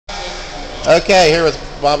Okay, here with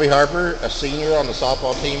Bobbi Harper, a senior on the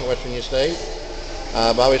softball team at West Virginia State.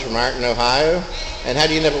 Bobbi's from Ironton, Ohio. And how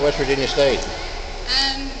do you end up at West Virginia State?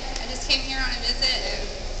 I just came here on a visit and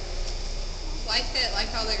liked it,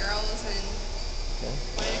 liked all the girls, and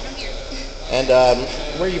wanted to come here. And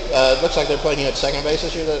where you? Looks like they're playing you at second base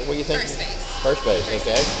this year. What do you think? First base. First base.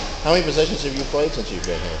 Okay. How many positions have you played since you've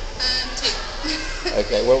been here? Two.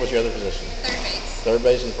 Okay. What was your other position? Third base. Third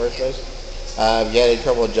base and first base. Have you had any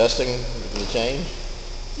trouble adjusting to the change?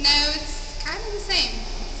 No, it's kind of the same.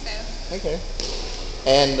 So. Okay.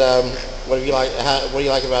 And what do you like? What do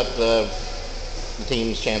you like about the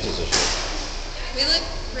team's chances this year? We look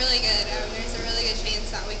really good. There's a really good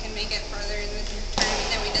chance that we can make it further in the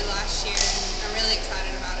tournament than we did last year, and I'm really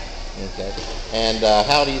excited about it. Okay. And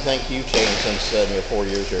how do you think you've changed since your 4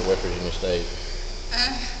 years here at West Virginia State?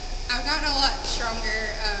 I've gotten a lot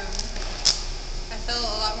stronger. I feel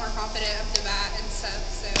a lot more confident up the bat and stuff.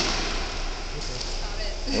 So that's about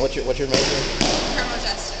it. And what's your major? Criminal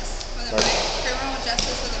justice. Criminal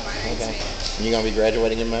justice with a minor in Okay. Spanish. And you're gonna be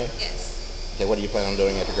graduating in May? Yes. Okay. What do you plan on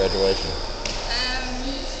doing after graduation?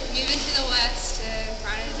 Moving to the West to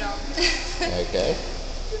find a job. Okay.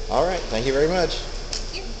 All right. Thank you very much.